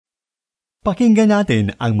Pakinggan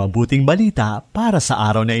natin ang mabuting balita para sa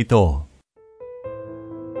araw na ito.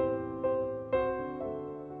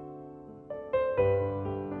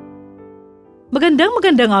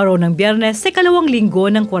 Magandang araw ng Biyernes sa ikalawang linggo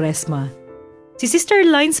ng Kwaresma. Si Sister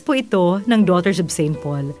Lines po ito ng Daughters of St.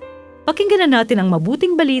 Paul. Pakinggan na natin ang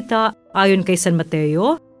mabuting balita ayon kay San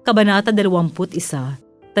Mateo, Kabanata 21,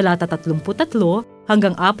 talata 33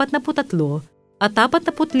 hanggang 43 at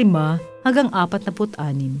 45 hanggang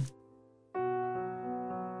 46.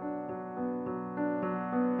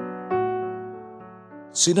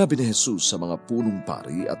 Sinabi ni Jesus sa mga punong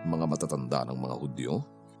pari at mga matatanda ng mga Hudyo,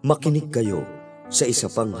 "Makinig kayo sa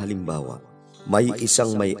isa pang halimbawa. May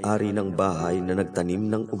isang may-ari ng bahay na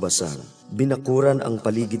nagtanim ng ubasan. Binakuran ang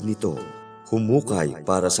paligid nito, humukay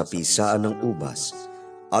para sa pisaan ng ubas,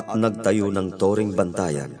 at nagtayo ng toring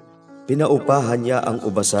bantayan. Pinaupahan niya ang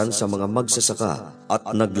ubasan sa mga magsasaka at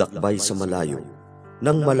naglakbay sa malayo.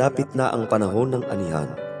 Nang malapit na ang panahon ng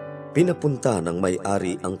anihan, pinapunta ng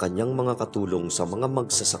may-ari ang kanyang mga katulong sa mga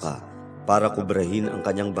magsasaka para kubrahin ang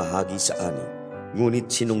kanyang bahagi sa ani. Ngunit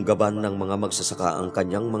sinunggaban ng mga magsasaka ang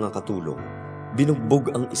kanyang mga katulong.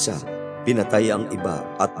 Binugbog ang isa, pinatay ang iba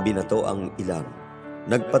at binato ang ilang.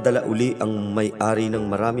 Nagpadala uli ang may-ari ng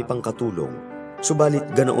marami pang katulong, subalit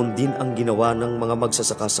ganoon din ang ginawa ng mga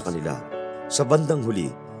magsasaka sa kanila. Sa bandang huli,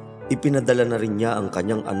 ipinadala na rin niya ang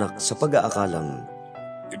kanyang anak sa pag-aakalang,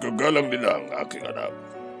 Igagalang nila ang aking anak.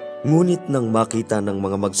 Ngunit nang makita ng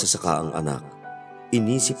mga magsasaka ang anak,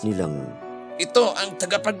 inisip nilang, Ito ang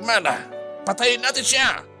tagapagmana. Patayin natin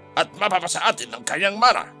siya at mapapasa atin ang kanyang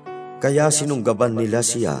mana. Kaya sinunggaban nila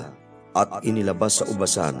siya at inilabas sa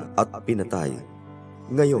ubasan at pinatay.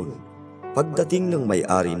 Ngayon, pagdating ng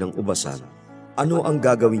may-ari ng ubasan, ano ang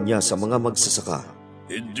gagawin niya sa mga magsasaka?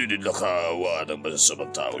 Hindi nila kaawaan ng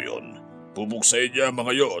masasamang tao yon. Pubuksayin niya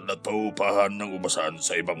mga yon at paupahan ng ubasan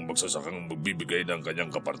sa ibang magsasakang magbibigay ng kanyang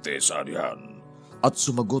kaparte sa anihan. At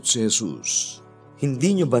sumagot si Jesus,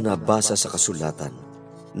 Hindi niyo ba nabasa sa kasulatan?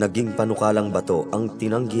 Naging panukalang bato ang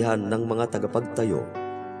tinanggihan ng mga tagapagtayo.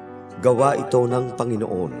 Gawa ito ng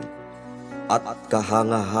Panginoon at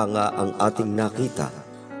kahanga-hanga ang ating nakita.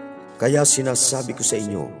 Kaya sinasabi ko sa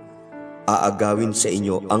inyo, aagawin sa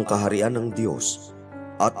inyo ang kaharian ng Diyos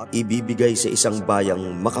at ibibigay sa isang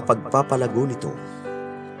bayang makapagpapalago nito.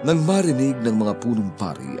 Nang marinig ng mga punong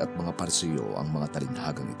pari at mga Parseyo ang mga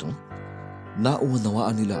talinghagang ito,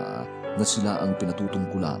 naunawaan nila na sila ang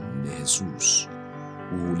pinatutungkulan ni Jesus.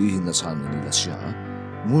 Uhulihin na sana nila siya,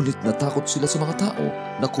 ngunit natakot sila sa mga tao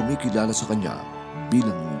na kumikilala sa kanya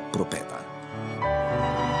bilang propeta.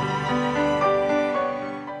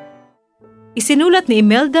 Isinulat ni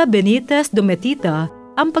Imelda Benitez Dometita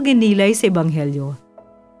ang pagninilay sa Ebanghelyo.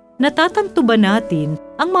 Natatanto ba natin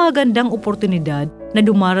ang mga gandang oportunidad na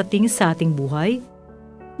dumarating sa ating buhay?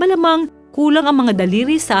 Malamang kulang ang mga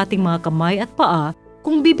daliri sa ating mga kamay at paa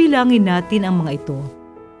kung bibilangin natin ang mga ito.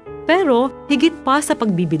 Pero higit pa sa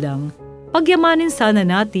pagbibilang, pagyamanin sana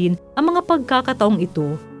natin ang mga pagkakataong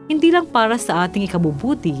ito hindi lang para sa ating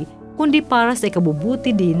ikabubuti, kundi para sa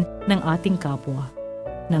ikabubuti din ng ating kapwa.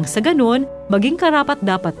 Nang sa ganon, maging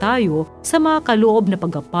karapat-dapat tayo sa mga kaloob na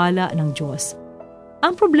pagpapala ng Diyos.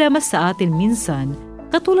 Ang problema sa atin minsan,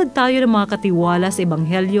 katulad tayo ng mga katiwala sa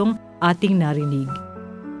Ebanghelyong ating narinig.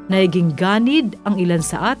 Naiging ganid ang ilan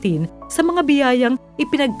sa atin sa mga biyayang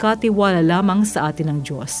ipinagkatiwala lamang sa atin ng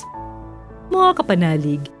Diyos. Mga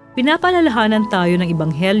kapanalig, pinapalalahanan tayo ng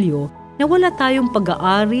Ebanghelyo na wala tayong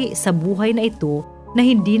pag-aari sa buhay na ito na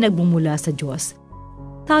hindi nagmumula sa Diyos.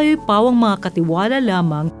 Tayo'y pawang mga katiwala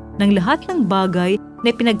lamang ng lahat ng bagay na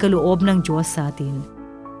pinagkaloob ng Diyos sa atin.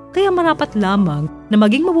 Kaya marapat lamang na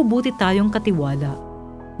maging mabubuti tayong katiwala,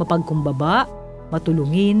 mapagkumbaba,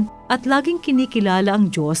 matulungin at laging kinikilala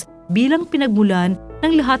ang Diyos bilang pinagmulan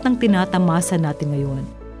ng lahat ng tinatamasa natin ngayon.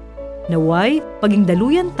 Naway, paging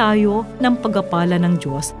daluyan tayo ng pagpapala ng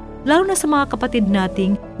Diyos, lalo na sa mga kapatid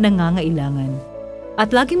nating nangangailangan.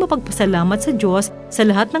 At laging mapagpasalamat sa Diyos sa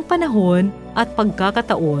lahat ng panahon at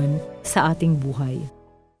pagkakataon sa ating buhay.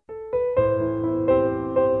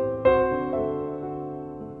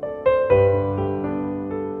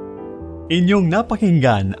 Inyong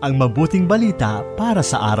napakinggan ang mabuting balita para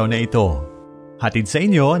sa araw na ito. Hatid sa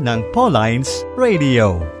inyo ng Paulines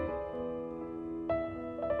Radio.